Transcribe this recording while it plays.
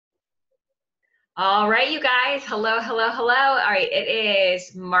All right, you guys. Hello, hello, hello. All right, it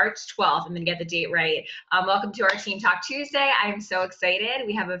is March 12th. I'm going to get the date right. Welcome to our Team Talk Tuesday. I'm so excited.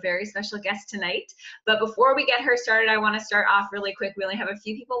 We have a very special guest tonight. But before we get her started, I want to start off really quick. We only have a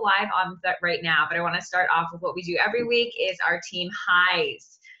few people live on that right now, but I want to start off with what we do every week is our team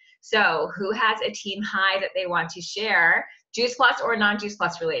highs. So who has a team high that they want to share, Juice Plus or non-Juice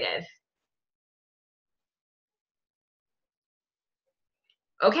Plus related?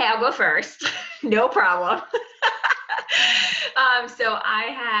 Okay, I'll go first. No problem. So I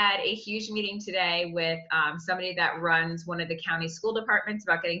had a huge meeting today with somebody that runs one of the county school departments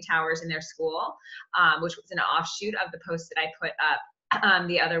about getting towers in their school, which was an offshoot of the post that I put up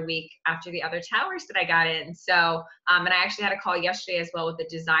the other week after the other towers that I got in. So, and I actually had a call yesterday as well with the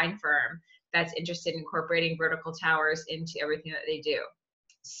design firm that's interested in incorporating vertical towers into everything that they do.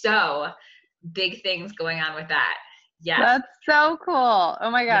 So big things going on with that. Yes. That's so cool. Oh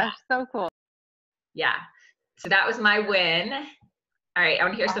my gosh, so cool. Yeah. So that was my win. All right, I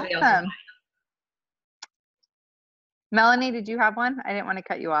want to hear somebody else. Melanie, did you have one? I didn't want to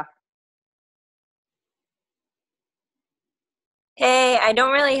cut you off. Hey, I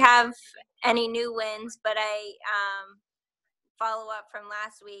don't really have any new wins, but I follow up from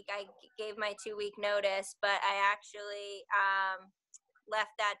last week. I gave my 2-week notice, but I actually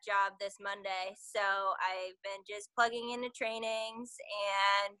left that job this Monday. So I've been just plugging into trainings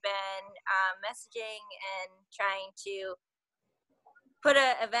and been messaging and trying to put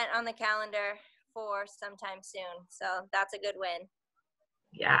an event on the calendar for sometime soon. So that's a good win.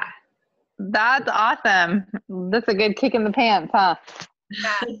 Yeah. That's awesome. That's a good kick in the pants, huh?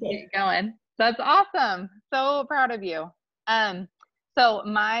 Yeah. Keep going. That's awesome. So proud of you. So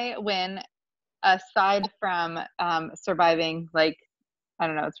my win, aside from surviving, like, I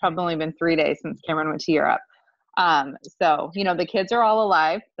don't know, it's probably only been 3 days since Cameron went to Europe. So, you know, the kids are all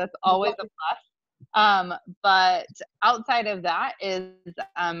alive. That's always a plus. But outside of that is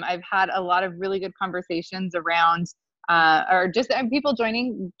I've had a lot of really good conversations around or just people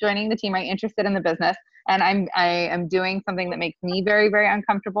joining the team, right, interested in the business. And I am doing something that makes me very, very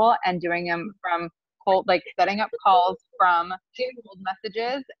uncomfortable and doing them from cold, like setting up calls from cold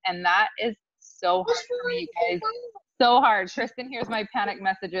messages. And that is so hard for me, you guys. So hard. Tristan hears my panic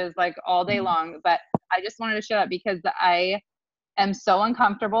messages like all day long, but I just wanted to share that because I am so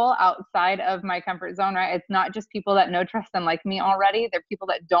uncomfortable outside of my comfort zone, right? It's not just people that know, trust, and like me already. They're people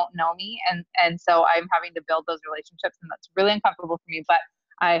that don't know me. And so I'm having to build those relationships, and that's really uncomfortable for me, but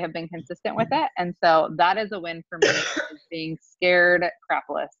I have been consistent with it. And so that is a win for me, is being scared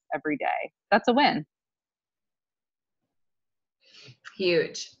crapless every day. That's a win.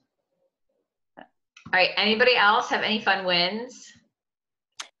 Huge. All right, anybody else have any fun wins?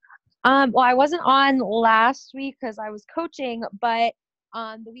 Well, I wasn't on last week because I was coaching, but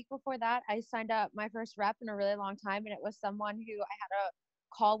the week before that, I signed up my first rep in a really long time, and it was someone who I had a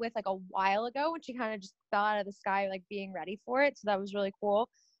call with like a while ago, and she kind of just fell out of the sky, like being ready for it. So that was really cool.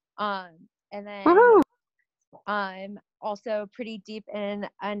 And then I'm also pretty deep in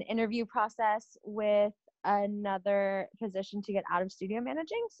an interview process with another position to get out of studio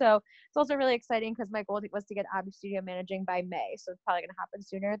managing. So it's also really exciting because my goal was to get out of studio managing by May. So it's probably going to happen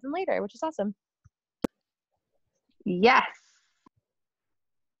sooner than later, which is awesome. Yes.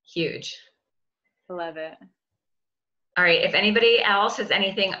 Huge. Love it. All right, if anybody else has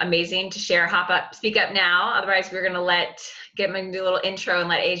anything amazing to share, hop up, speak up now. Otherwise, we're going to get my do a little intro and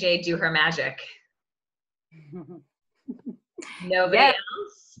let AJ do her magic. Nobody else?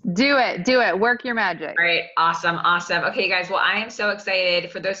 Do it. Work your magic. All right. Awesome. Okay, guys. Well, I am so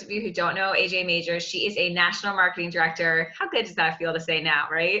excited. For those of you who don't know AJ Majors, she is a national marketing director. How good does that feel to say now,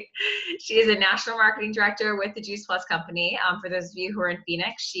 right? She is a national marketing director with the Juice Plus company. For those of you who are in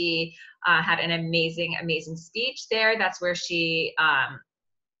Phoenix, she had an amazing, amazing speech there. That's where she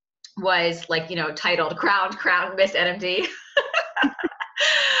was, like, you know, titled crowned Miss NMD.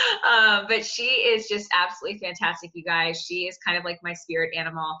 But she is just absolutely fantastic, you guys. She is kind of like my spirit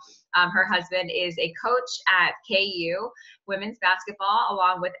animal. Her husband is a coach at KU women's basketball,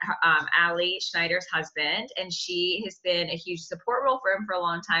 along with Allie Schneider's husband, and she has been a huge support role for him for a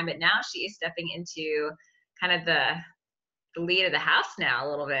long time, but now she is stepping into kind of the lead of the house now a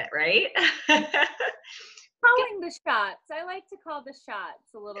little bit, right? Calling the shots. I like to call the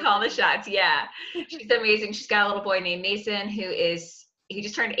shots a little bit. Call the shots, yeah. She's amazing. She's got a little boy named Mason he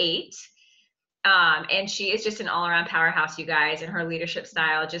just turned 8. And she is just an all-around powerhouse, you guys, and her leadership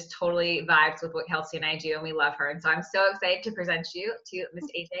style just totally vibes with what Kelsey and I do, and we love her. And so I'm so excited to present you to Miss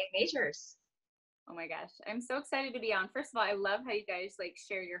AJ Majors. Oh my gosh. I'm so excited to be on. First of all, I love how you guys like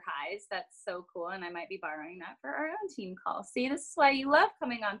share your highs. That's so cool. And I might be borrowing that for our own team call. See, this is why you love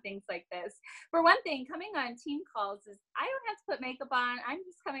coming on things like this. For one thing, coming on team calls is I don't have to put makeup on. I'm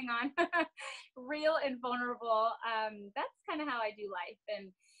just coming on real and vulnerable. That's kind of how I do life.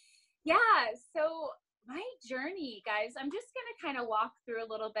 And yeah, so my journey, guys, I'm just going to kind of walk through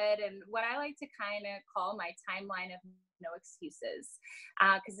a little bit and what I like to kind of call my timeline of no excuses,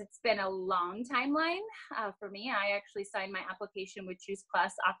 because it's been a long timeline for me. I actually signed my application with Juice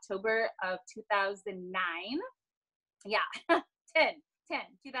Plus October of 2009. Yeah, 2010.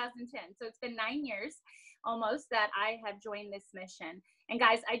 So it's been 9 years almost that I have joined this mission. And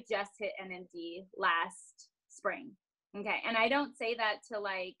guys, I just hit NMD last spring. Okay. And I don't say that to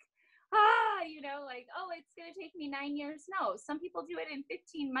like, like, oh, it's going to take me 9 years. No, some people do it in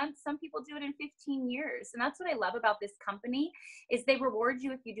 15 months. Some people do it in 15 years. And that's what I love about this company is they reward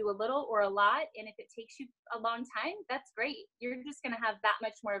you if you do a little or a lot. And if it takes you a long time, that's great. You're just going to have that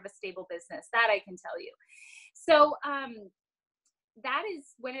much more of a stable business. That I can tell you. So, that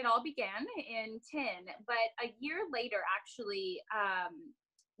is when it all began in 10. But a year later, actually,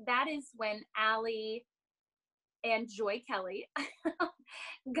 that is when Allie and Joy Kelly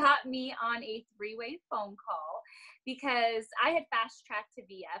got me on a 3-way phone call because I had fast tracked to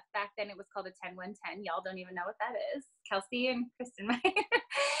VF. Back then it was called a 10-1-10. Y'all don't even know what that is. Kelsey and Kristen. And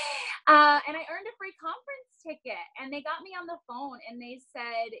I earned a free conference ticket and they got me on the phone and they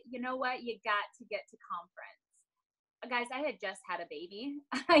said, you know what, you got to get to conference. Guys, I had just had a baby.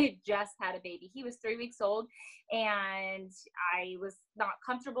 He was 3 weeks old and I was not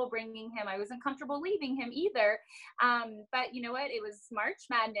comfortable bringing him. I wasn't comfortable leaving him either. But you know what? It was March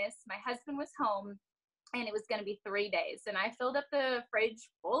Madness. My husband was home and it was going to be 3 days. And I filled up the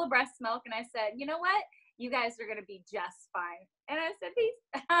fridge full of breast milk and I said, you know what? You guys are going to be just fine. And I said, peace.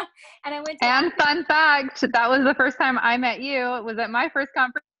 And I went to And fun fact, that was the first time I met you. It was at my first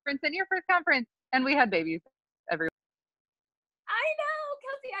conference and your first conference. And we had babies every. I know,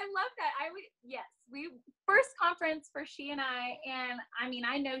 Kelsey, I love that. Yes, we first conference for she and I mean,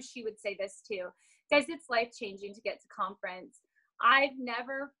 I know she would say this too. Guys, it's life-changing to get to conference. I've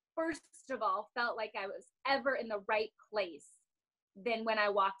never, first of all, felt like I was ever in the right place than when I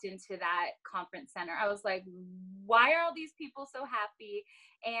walked into that conference center. I was like, why are all these people so happy?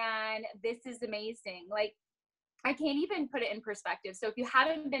 And this is amazing. Like, I can't even put it in perspective. So if you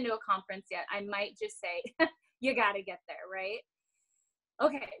haven't been to a conference yet, I might just say, you got to get there, right?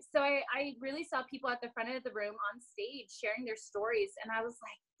 Okay, so I really saw people at the front of the room on stage sharing their stories. And I was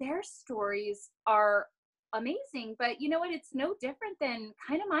like, their stories are amazing. But you know what? It's no different than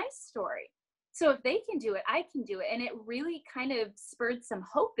kind of my story. So if they can do it, I can do it. And it really kind of spurred some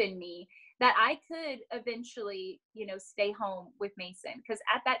hope in me that I could eventually, stay home with Mason. Because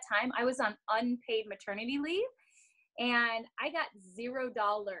at that time, I was on unpaid maternity leave. And I got $0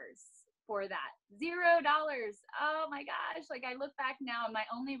 for that. $0. Oh my gosh. Like I look back now and my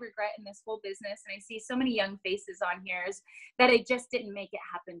only regret in this whole business, and I see so many young faces on here, is that I just didn't make it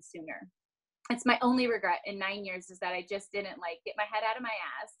happen sooner. It's my only regret in 9 years is that I just didn't get my head out of my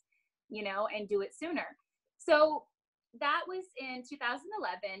ass, and do it sooner. So that was in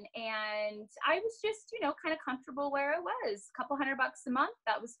 2011 and I was just, kind of comfortable where I was, a couple $100 a month.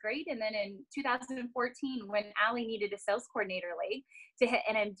 That was great. And then in 2014, when Allie needed a sales coordinator leg to hit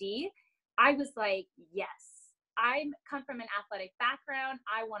NMD, I was like, yes, I come from an athletic background.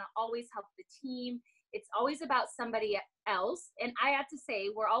 I want to always help the team. It's always about somebody else. And I have to say,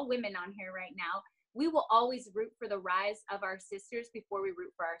 we're all women on here right now. We will always root for the rise of our sisters before we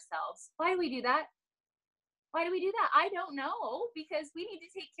root for ourselves. Why do we do that? Why do we do that? I don't know, because we need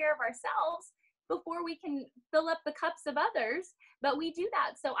to take care of ourselves before we can fill up the cups of others. But we do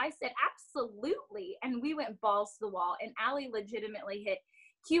that. So I said, absolutely. And we went balls to the wall. And Allie legitimately hit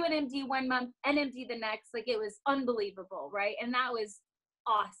QNMD 1 month, NMD the next. Like it was unbelievable, right? And that was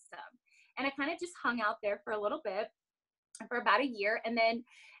awesome. And I kind of just hung out there for a little bit, for about a year. And then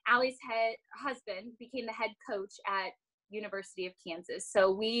Allie's husband became the head coach at University of Kansas. So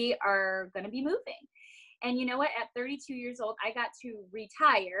we are going to be moving. And you know what? At 32 years old, I got to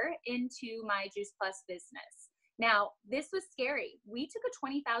retire into my Juice Plus business. Now, this was scary. We took a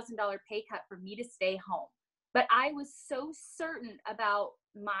 $20,000 pay cut for me to stay home. But I was so certain about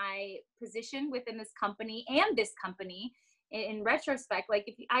my position within this company and this company. In retrospect,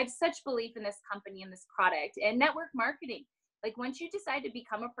 I have such belief in this company and this product and network marketing. Like once you decide to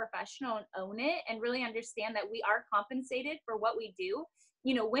become a professional and own it and really understand that we are compensated for what we do,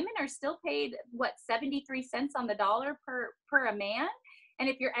 women are still paid, 73 cents on the dollar per a man. And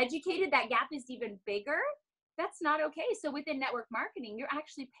if you're educated, that gap is even bigger. That's not okay. So within network marketing, you're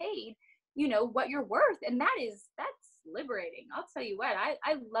actually paid you know, what you're worth. And that's liberating. I'll tell you what,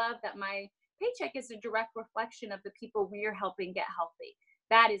 I love that my paycheck is a direct reflection of the people we are helping get healthy.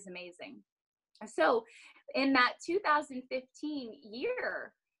 That is amazing. So in that 2015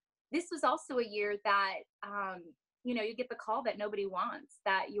 year, this was also a year that, you know, you get the call that nobody wants,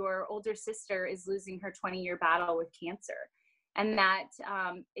 that your older sister is losing her 20-year battle with cancer, and that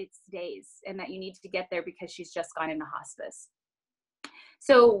it's days, and that you need to get there because she's just gone into hospice.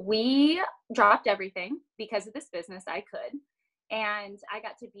 So we dropped everything because of this business. I could. And I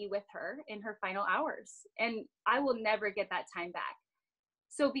got to be with her in her final hours. And I will never get that time back.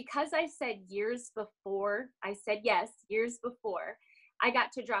 So because I said years before, I said yes, years before, I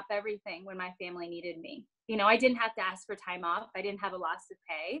got to drop everything when my family needed me. You know, I didn't have to ask for time off. I didn't have a loss of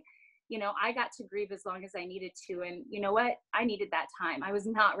pay. You know, I got to grieve as long as I needed to. And you know what? I needed that time. I was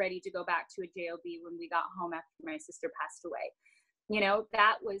not ready to go back to a JOB when we got home after my sister passed away. You know,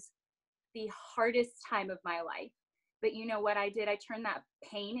 that was the hardest time of my life. But you know what I did? I turned that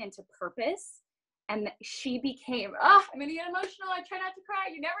pain into purpose. And she became, I'm going to get emotional. I try not to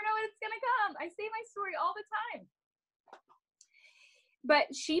cry. You never know when it's going to come. I say my story all the time.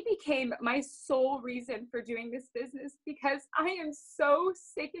 But she became my sole reason for doing this business, because I am so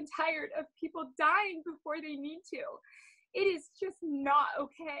sick and tired of people dying before they need to. It is just not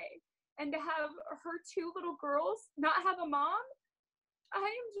okay. And to have her 2 little girls not have a mom, I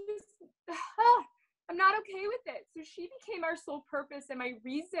am just, I'm not okay with it. So she became our sole purpose and my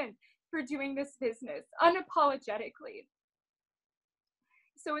reason for doing this business unapologetically.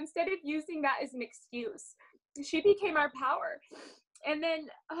 So instead of using that as an excuse, she became our power. And then,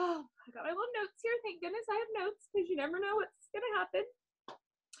 I got my little notes here. Thank goodness I have notes, because you never know what's going to happen.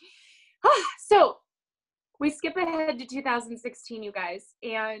 So we skip ahead to 2016, you guys.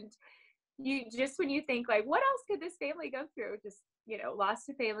 And you just, when you think like, what else could this family go through? Just, you know, lost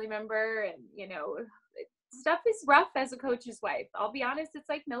a family member, and, you know, stuff is rough as a coach's wife. I'll be honest, it's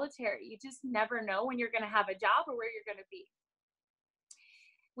like military. You just never know when you're going to have a job or where you're going to be.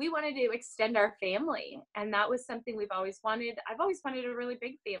 We wanted to extend our family, and that was something we've always wanted. I've always wanted a really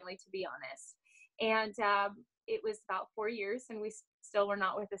big family, to be honest. And it was about 4 years, and we still were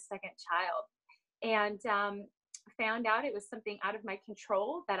not with a second child. And found out it was something out of my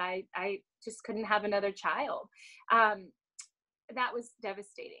control, that I just couldn't have another child. That was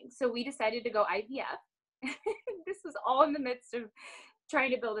devastating. So we decided to go IVF. This was all in the midst of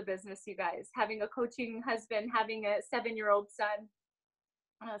trying to build a business, you guys, having a coaching husband, having a 7-year-old son,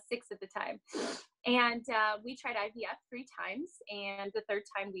 6 at the time. And we tried IVF 3 times. And the 3rd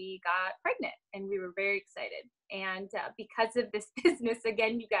time we got pregnant, and we were very excited. And because of this business,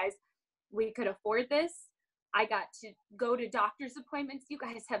 again, you guys, we could afford this. I got to go to doctor's appointments. You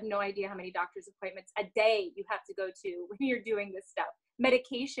guys have no idea how many doctor's appointments a day you have to go to when you're doing this stuff.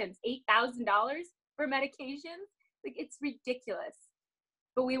 Medications, $8,000 for medications. Like, it's ridiculous.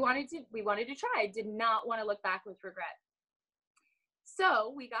 But we wanted to try. I did not want to look back with regret.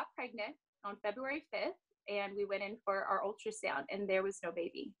 So we got pregnant on February 5th, and we went in for our ultrasound, and there was no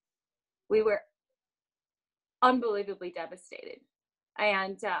baby. We were unbelievably devastated.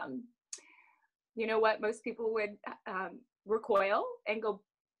 And you know what? Most people would recoil and go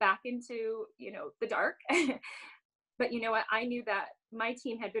back into, you know, the dark. But you know what? I knew that my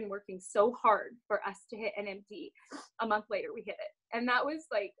team had been working so hard for us to hit NMD. A month later, we hit it. And that was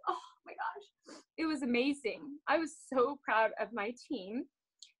like, oh my gosh, it was amazing. I was so proud of my team.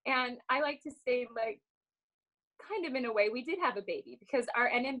 And I like to say, like, kind of in a way, we did have a baby, because our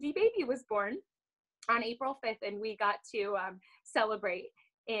NMD baby was born on April 5th, and we got to celebrate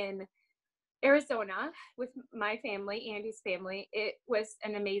in Arizona with my family, Andy's family. It was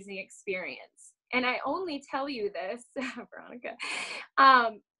an amazing experience. And I only tell you this, Veronica,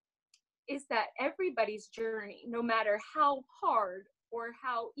 is that everybody's journey, no matter how hard or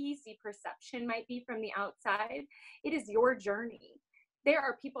how easy perception might be from the outside, it is your journey. There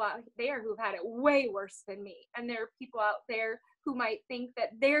are people out there who've had it way worse than me. And there are people out there who might think that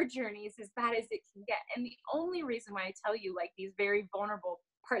their journey is as bad as it can get. And the only reason why I tell you, like, these very vulnerable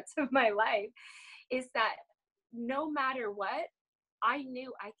parts of my life is that no matter what, I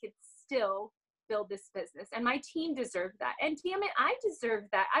knew I could still build this business, and my team deserved that. And damn it, I deserved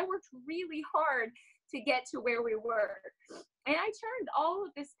that. I worked really hard to get to where we were. And I turned all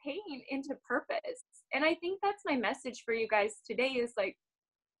of this pain into purpose. And I think that's my message for you guys today, is like,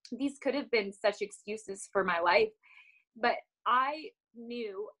 these could have been such excuses for my life, but I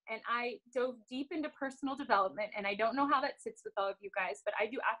knew, and I dove deep into personal development. And I don't know how that sits with all of you guys, but I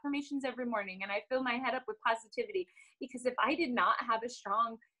do affirmations every morning, and I fill my head up with positivity, because if I did not have a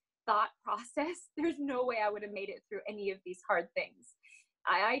strong thought process, there's no way I would have made it through any of these hard things.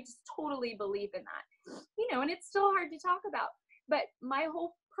 I just totally believe in that, you know, and it's still hard to talk about, but my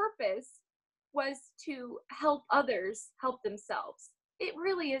whole purpose was to help others help themselves. It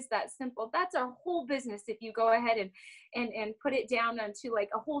really is that simple. That's our whole business. If you go ahead and put it down onto like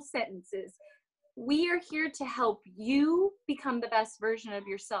a whole sentences, we are here to help you become the best version of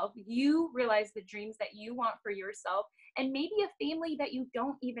yourself. You realize the dreams that you want for yourself, and maybe a family that you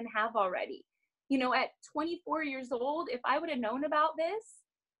don't even have already. You know, at 24 years old, if I would have known about this,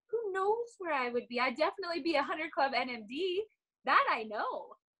 who knows where I would be? I'd definitely be a 100 Club NMD. That I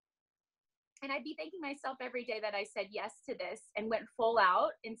know. And I'd be thanking myself every day that I said yes to this and went full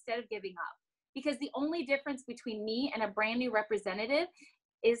out instead of giving up. Because the only difference between me and a brand new representative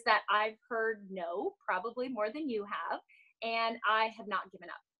is that I've heard no, probably more than you have, and I have not given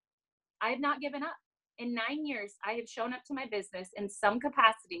up. I have not given up. In 9 years, I have shown up to my business in some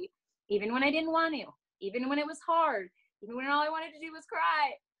capacity, even when I didn't want to, even when it was hard, even when all I wanted to do was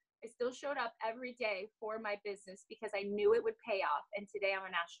cry. I still showed up every day for my business because I knew it would pay off. And today I'm a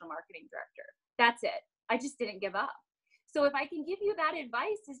national marketing director. That's it. I just didn't give up. So if I can give you that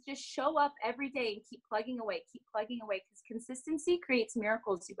advice, is just show up every day and keep plugging away, because consistency creates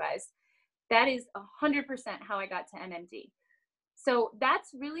miracles, you guys. That is 100% how I got to NMD. So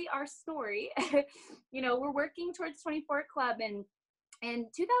that's really our story. You know, we're working towards 24 Club, and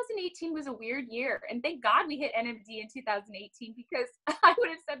 2018 was a weird year. And thank God we hit NMD in 2018, because I would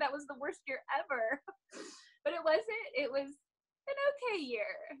have said that was the worst year ever. But it wasn't. It was an okay year,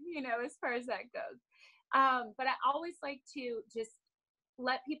 you know, as far as that goes. But I always like to just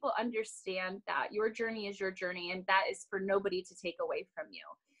let people understand that your journey is your journey, and that is for nobody to take away from you.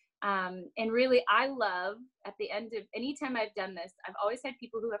 And really, I love at the end of any time I've done this, I've always had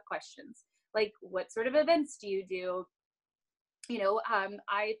people who have questions like, what sort of events do you do? You know,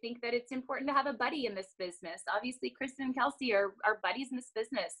 I think that it's important to have a buddy in this business. Obviously, Kristen and Kelsey are buddies in this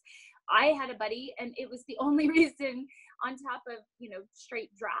business. I had a buddy, and it was the only reason, on top of, you know,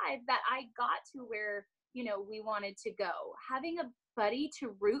 straight drive, that I got to where, you know, we wanted to go. Having a buddy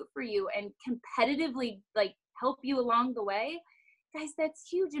to root for you and competitively like help you along the way, guys, that's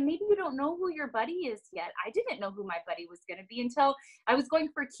huge. And maybe you don't know who your buddy is yet. I didn't know who my buddy was going to be until I was going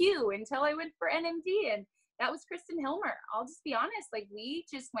for Q, until I went for NMD, and that was Kristen Hilmer. I'll just be honest, like, we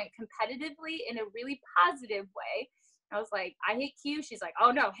just went competitively in a really positive way. I was like, I hit Q. She's like,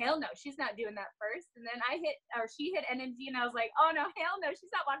 oh no, hell no, she's not doing that first. And then she hit NMD, and I was like, oh no, hell no, she's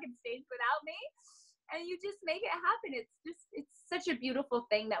not walking stage without me. And you just make it happen. It's such a beautiful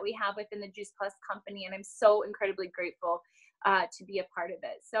thing that we have within the Juice Plus company. And I'm so incredibly grateful to be a part of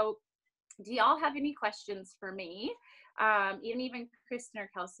it. So do y'all have any questions for me? Even Kristen or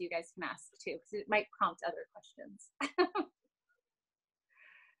Kelsey, you guys can ask too, because it might prompt other questions.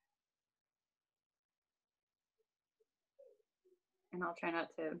 And I'll try not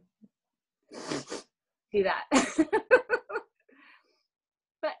to do that.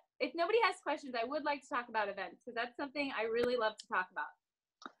 But if nobody has questions, I would like to talk about events, because that's something I really love to talk about.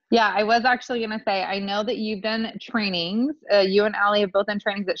 Yeah, I was actually going to say, I know that you've done trainings. You and Allie have both done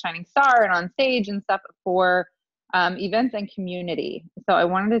trainings at Shining Star and on stage and stuff for events and community. So I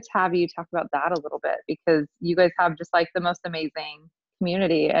wanted to have you talk about that a little bit, because you guys have just like the most amazing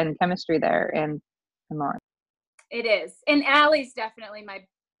community and chemistry there in Lawrence. It is. And Allie's definitely my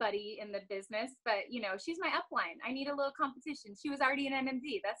buddy in the business, but you know, she's my upline. I need a little competition. She was already in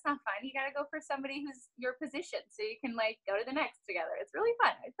NMD. That's not fun. You got to go for somebody who's your position so you can like go to the next together. It's really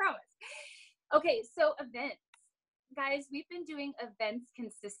fun, I promise. Okay, so events. Guys, we've been doing events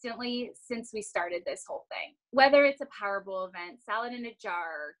consistently since we started this whole thing. Whether it's a Powerball event, salad in a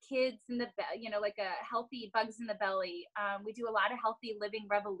jar, kids in the, you know, like a healthy bugs in the belly. We do a lot of healthy living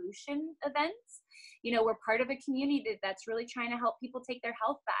revolution events. You know, we're part of a community that's really trying to help people take their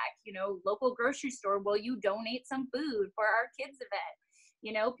health back. You know, local grocery store, will you donate some food for our kids event?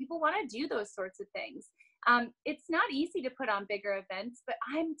 You know, people want to do those sorts of things. It's not easy to put on bigger events, but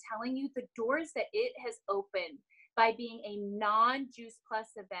I'm telling you, the doors that it has opened by being a non-Juice Plus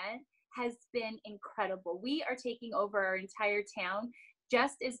event has been incredible. We are taking over our entire town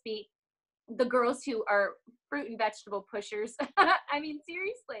just as the girls who are fruit and vegetable pushers. I mean,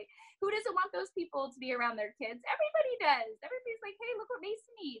 seriously, who doesn't want those people to be around their kids? Everybody does. Everybody's like, hey, look what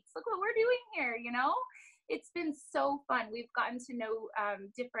Mason eats. Look what we're doing here, you know? It's been so fun. We've gotten to know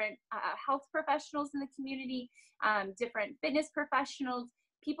different health professionals in the community, different fitness professionals,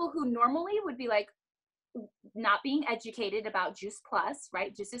 people who normally would be like, not being educated about Juice Plus,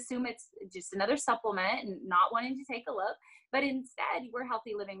 right? Just assume it's just another supplement and not wanting to take a look. But instead, we're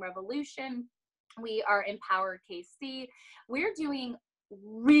Healthy Living Revolution. We are Empower KC. We're doing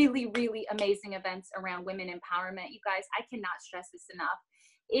really, really amazing events around women empowerment. You guys, I cannot stress this enough.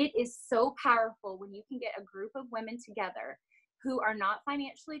 It is so powerful when you can get a group of women together who are not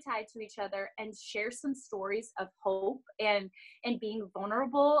financially tied to each other and share some stories of hope and being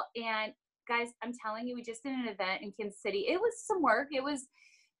vulnerable. And guys, I'm telling you, we just did an event in Kansas City. It was some work. It was,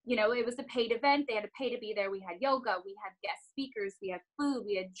 you know, it was a paid event. They had to pay to be there. We had yoga, we had guest speakers, we had food,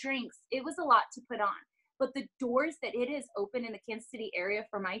 we had drinks. It was a lot to put on. But the doors that it has opened in the Kansas City area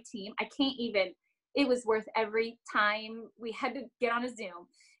for my team, I can't even, it was worth every time we had to get on a Zoom,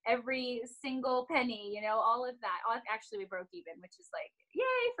 every single penny, you know, all of that. Actually, we broke even, which is like,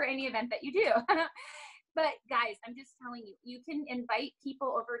 yay for any event that you do. But guys, I'm just telling you, you can invite people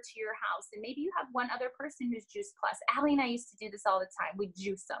over to your house, and maybe you have one other person who's Juice Plus. Allie and I used to do this all the time. We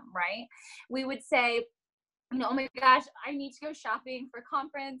juice them, right? We would say, you know, oh my gosh, I need to go shopping for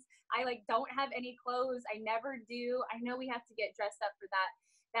conference. I like don't have any clothes. I never do. I know we have to get dressed up for that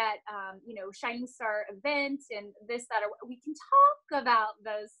you know, Shining Star event and this, that, or we can talk about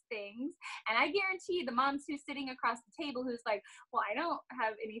those things. And I guarantee the moms who's sitting across the table who's like, well, I don't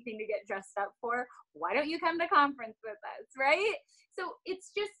have anything to get dressed up for. Why don't you come to conference with us, right? So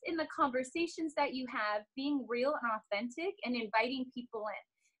it's just in the conversations that you have, being real and authentic and inviting people in.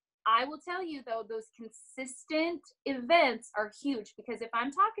 I will tell you though, those consistent events are huge, because if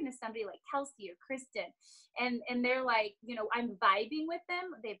I'm talking to somebody like Kelsey or Kristen and they're like, you know, I'm vibing with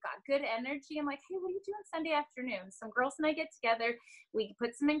them, they've got good energy. I'm like, hey, what are you doing Sunday afternoon? Some girls and I get together, we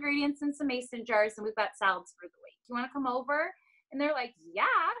put some ingredients in some mason jars and we've got salads for the week. Do you want to come over? And they're like, yeah.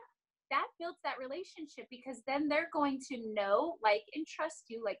 That builds that relationship, because then they're going to know, like, and trust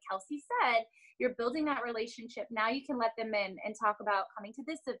you. Like Kelsey said, you're building that relationship. Now you can let them in and talk about coming to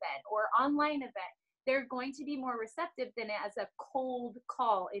this event or online event. They're going to be more receptive than as a cold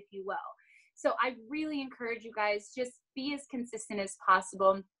call, if you will. So I really encourage you guys, just be as consistent as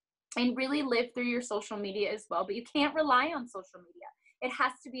possible and really live through your social media as well. But you can't rely on social media. It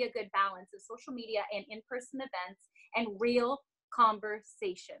has to be a good balance of social media and in-person events and real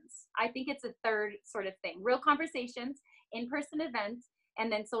conversations. I think it's a third sort of thing. Real conversations, in-person events, and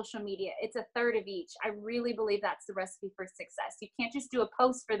then social media. It's a third of each. I really believe that's the recipe for success. You can't just do a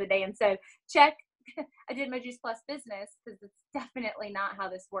post for the day and say, check, I did my Juice Plus business, because it's definitely not how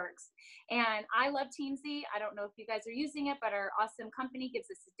this works. And I love Teamsy. I don't know if you guys are using it, but our awesome company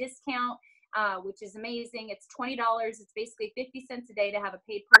gives us a discount, which is amazing. It's $20. It's basically 50 cents a day to have a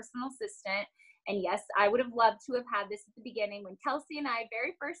paid personal assistant. And yes, I would have loved to have had this at the beginning when Kelsey and I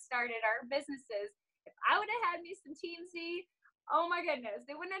very first started our businesses. If I would have had me some Teamsy, oh my goodness,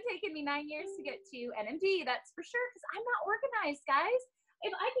 it wouldn't have taken me 9 years to get to NMD, that's for sure, because I'm not organized, guys.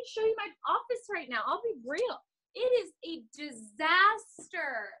 If I could show you my office right now, I'll be real. It is a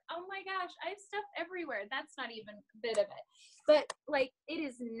disaster. Oh my gosh, I have stuff everywhere. That's not even a bit of it. But like, it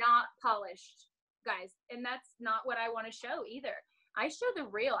is not polished, guys. And that's not what I want to show either. I show the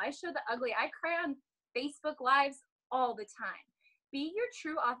real, I show the ugly. I cry on Facebook Lives all the time. Be your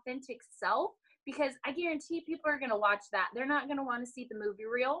true, authentic self, because I guarantee people are going to watch that. They're not going to want to see the movie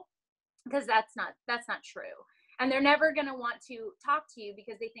reel, because that's not true. And they're never going to want to talk to you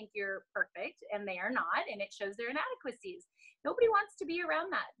because they think you're perfect, and they are not, and it shows their inadequacies. Nobody wants to be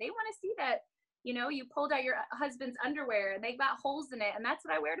around that. They want to see that, you know, you pulled out your husband's underwear and they got holes in it, and that's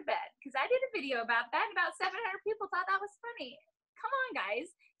what I wear to bed. Because I did a video about that, and about 700 people thought that was funny. Come on,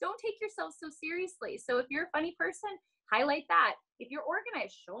 guys. Don't take yourself so seriously. So if you're a funny person, highlight that. If you're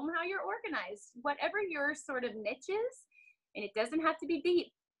organized, show them how you're organized. Whatever your sort of niche is, and it doesn't have to be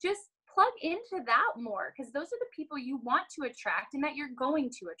deep, just plug into that more, because those are the people you want to attract and that you're going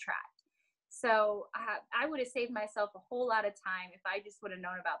to attract. So I would have saved myself a whole lot of time if I just would have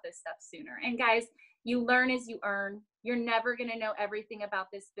known about this stuff sooner. And guys, you learn as you earn. You're never going to know everything about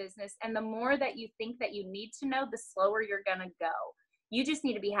this business. And the more that you think that you need to know, the slower you're going to go. You just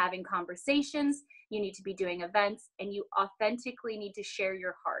need to be having conversations. You need to be doing events, and you authentically need to share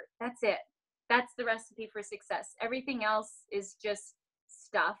your heart. That's it. That's the recipe for success. Everything else is just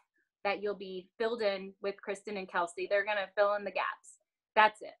stuff that you'll be filled in with Kristen and Kelsey. They're going to fill in the gaps.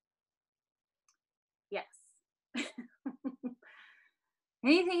 That's it. Yes.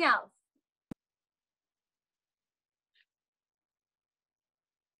 Anything else?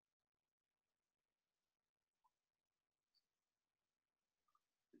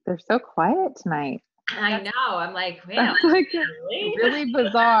 They're so quiet tonight. I know. I'm like, man, That's like really? really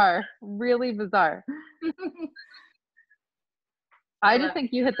bizarre. Really bizarre. I just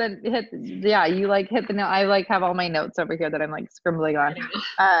think you hit yeah, you like hit the note. I like have all my notes over here that I'm like scribbling on.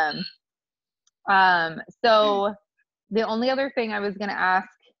 So the only other thing I was going to ask,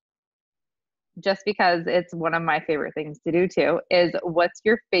 just because it's one of my favorite things to do too, is what's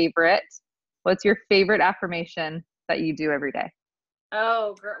your favorite affirmation that you do every day?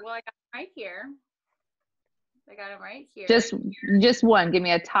 Oh, girl. Well, I got them right here. Just one. Give me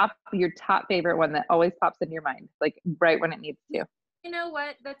your top favorite one that always pops in your mind, like right when it needs to. You know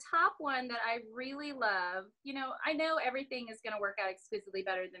what? The top one that I really love, I know everything is going to work out exquisitely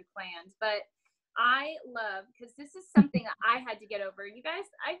better than planned, but I love, because this is something that I had to get over. You guys,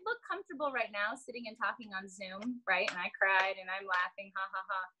 I look comfortable right now sitting and talking on Zoom, right? And I cried and I'm laughing, ha ha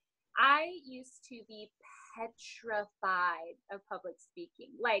ha. I used to be petrified of public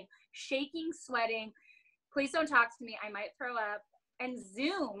speaking, like shaking, sweating. Please don't talk to me. I might throw up. And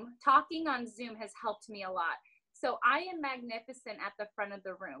talking on Zoom has helped me a lot. So I am magnificent at the front of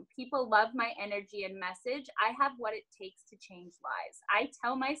the room. People love my energy and message. I have what it takes to change lives. I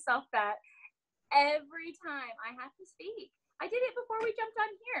tell myself that every time I have to speak. I did it before we jumped on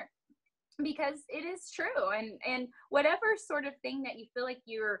here because it is true. And whatever sort of thing that you feel like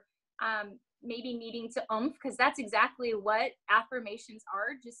you're maybe needing to because that's exactly what affirmations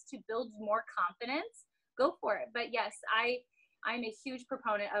are, just to build more confidence, go for it. But yes, I'm a huge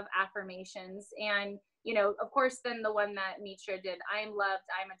proponent of affirmations. And, of course, then the one that Mitra did, I am loved,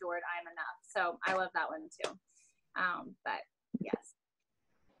 I'm adored, I'm enough. So I love that one too. But yes.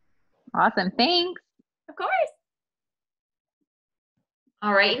 Awesome. Thanks. Of course.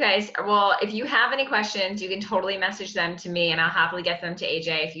 All right, you guys. Well, if you have any questions, you can totally message them to me and I'll happily get them to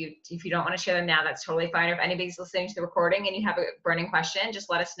AJ. If you don't want to share them now, that's totally fine. Or if anybody's listening to the recording and you have a burning question, just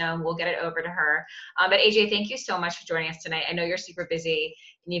let us know and we'll get it over to her. But AJ, thank you so much for joining us tonight. I know you're super busy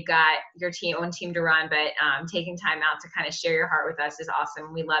and you've got your own team to run, but taking time out to kind of share your heart with us is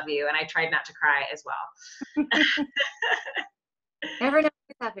awesome. We love you. And I tried not to cry as well. Never know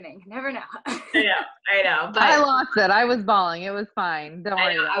what's happening. Never know. I know. But I lost it. I was bawling. It was fine. Don't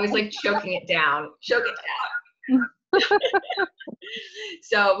worry. I was like choking it down.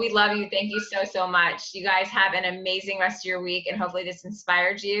 So we love you. Thank you so much. You guys have an amazing rest of your week, and hopefully this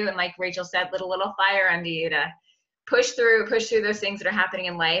inspired you. And like Rachel said, lit a little fire under you to push through those things that are happening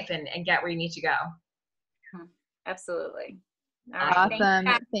in life and get where you need to go. Absolutely. All right, awesome.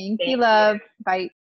 Thank you, love. Bye.